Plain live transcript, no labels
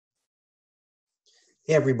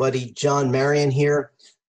Hey everybody, John Marion here.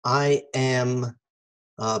 I am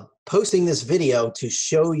posting this video to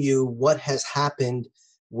show you what has happened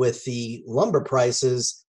with the lumber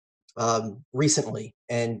prices recently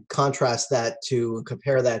and compare that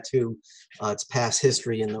to its past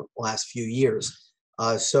history in the last few years.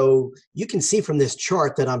 So you can see from this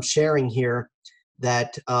chart that I'm sharing here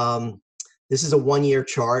that this is a one-year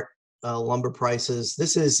chart, lumber prices.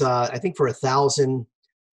 This is, I think, for 1,000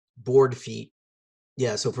 board feet.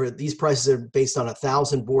 Yeah, so for these prices are based on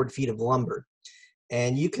 1,000 board feet of lumber.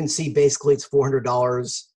 And you can see basically it's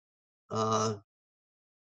 $400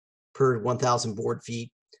 per 1,000 board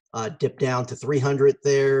feet. Dip down to 300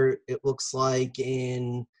 there, it looks like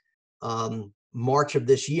in March of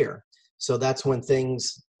this year. So that's when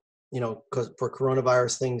things, because for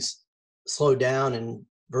coronavirus, things slowed down and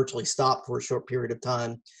virtually stopped for a short period of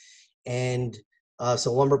time. And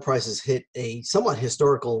so lumber prices hit a somewhat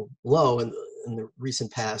historical low in the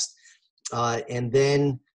recent past, and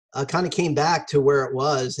then kind of came back to where it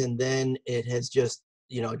was, and then it has just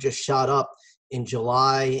shot up in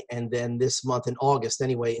July, and then this month in August.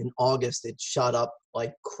 Anyway, in August it shot up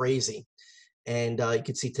like crazy, and you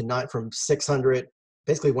can see tonight from 600,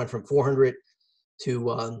 basically went from 400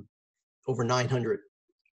 to over 900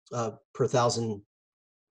 per thousand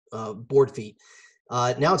board feet.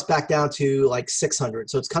 Now it's back down to like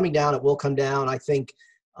 600. So it's coming down. It will come down. I think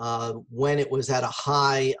when it was at a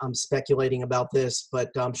high, I'm speculating about this, but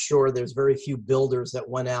I'm sure there's very few builders that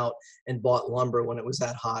went out and bought lumber when it was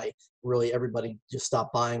that high. Really, everybody just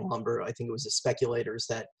stopped buying lumber. I think it was the speculators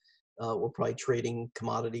that were probably trading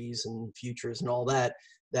commodities and futures and all that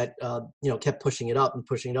kept pushing it up and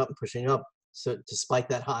pushing it up and pushing it up, so to spike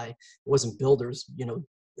that high. It wasn't builders,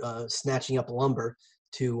 snatching up lumber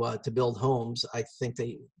to build homes. I think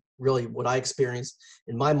they really, what I experienced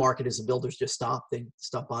in my market is the builders just stopped. They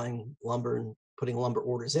stopped buying lumber and putting lumber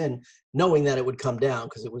orders in, knowing that it would come down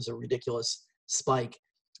because it was a ridiculous spike.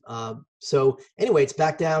 So anyway, it's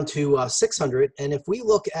back down to 600. And if we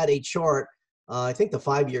look at a chart, I think the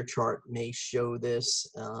 5-year chart may show this.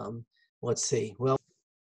 Let's see. Well,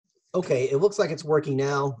 okay, it looks like it's working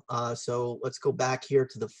now. So let's go back here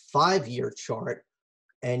to the 5-year chart.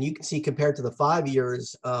 And you can see compared to the 5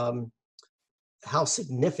 years, how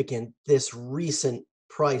significant this recent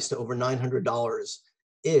price to over $900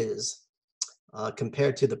 is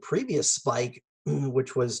compared to the previous spike,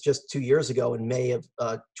 which was just 2 years ago in May of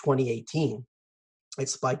 2018. It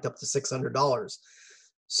spiked up to $600.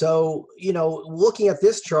 So, looking at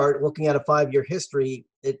this chart, looking at a 5-year history,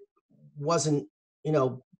 it wasn't,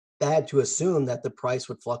 bad to assume that the price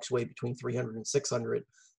would fluctuate between 300 and 600.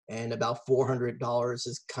 And about $400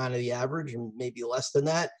 is kind of the average, and maybe less than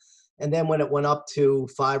that. And then when it went up to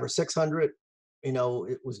 500 or 600,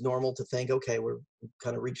 it was normal to think, okay, we're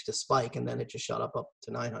kind of reached a spike, and then it just shot up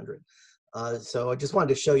to 900. So I just wanted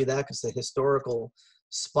to show you that because the historical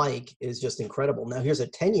spike is just incredible. Now here's a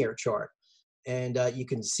 10-year chart, and you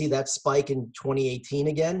can see that spike in 2018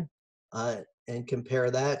 again, and compare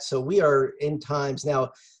that. So we are in times now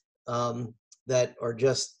that are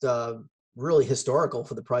just really historical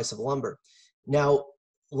for the price of lumber. Now,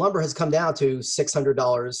 lumber has come down to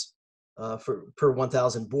 $600 per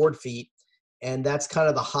 1,000 board feet, and that's kind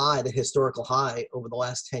of the high, the historical high over the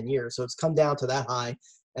last 10 years. So it's come down to that high,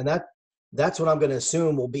 and that's what I'm going to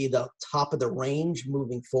assume will be the top of the range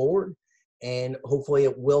moving forward, and hopefully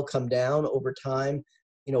it will come down over time,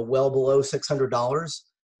 well below $600.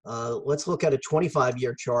 Let's look at a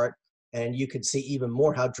 25-year chart, and you can see even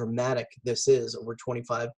more how dramatic this is over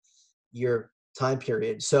 25-year time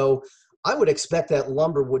period. So I would expect that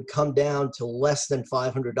lumber would come down to less than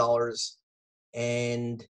 $500,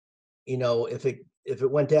 and if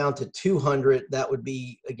it went down to 200, that would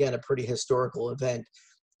be again a pretty historical event.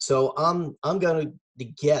 So I'm going to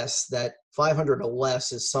guess that 500 or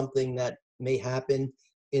less is something that may happen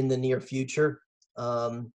in the near future.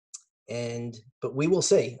 But we will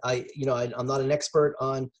see. I'm not an expert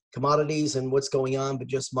on commodities and what's going on, but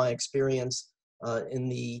just my experience in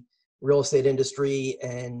the real estate industry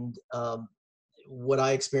and what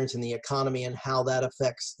I experience in the economy and how that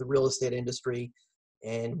affects the real estate industry,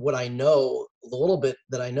 and what I know, the little bit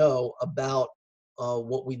that I know about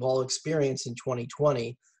what we've all experienced in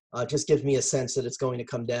 2020, just gives me a sense that it's going to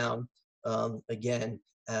come down again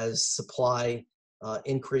as supply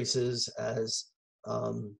increases, as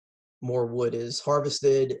more wood is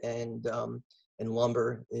harvested and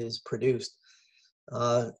lumber is produced.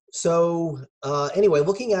 Anyway,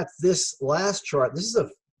 looking at this last chart, this is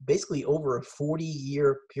basically over a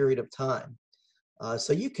 40-year period of time.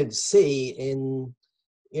 So you can see in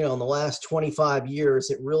you know, in the last 25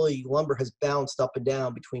 years, lumber has bounced up and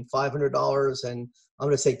down between $500 and I'm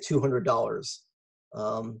going to say $200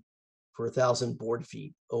 for 1,000 board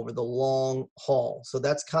feet over the long haul. So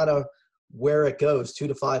that's kind of where it goes,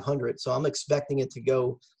 200 to 500. So I'm expecting it to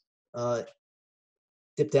go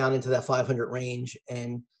dip down into that 500 range,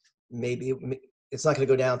 and maybe it's not going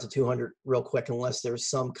to go down to 200 real quick unless there's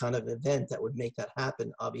some kind of event that would make that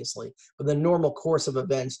happen, obviously. But the normal course of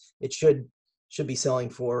events, it should be selling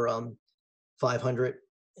for 500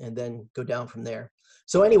 and then go down from there.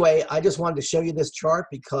 So anyway, I just wanted to show you this chart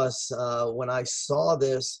because when I saw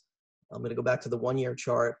this, I'm going to go back to the 1-year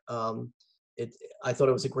chart. I thought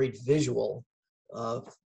it was a great visual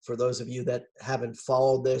for those of you that haven't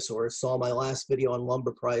followed this or saw my last video on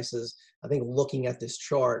lumber prices. I think looking at this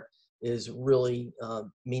chart is really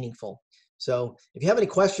meaningful. So if you have any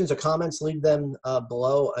questions or comments, leave them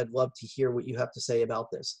below. I'd love to hear what you have to say about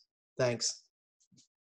this. Thanks.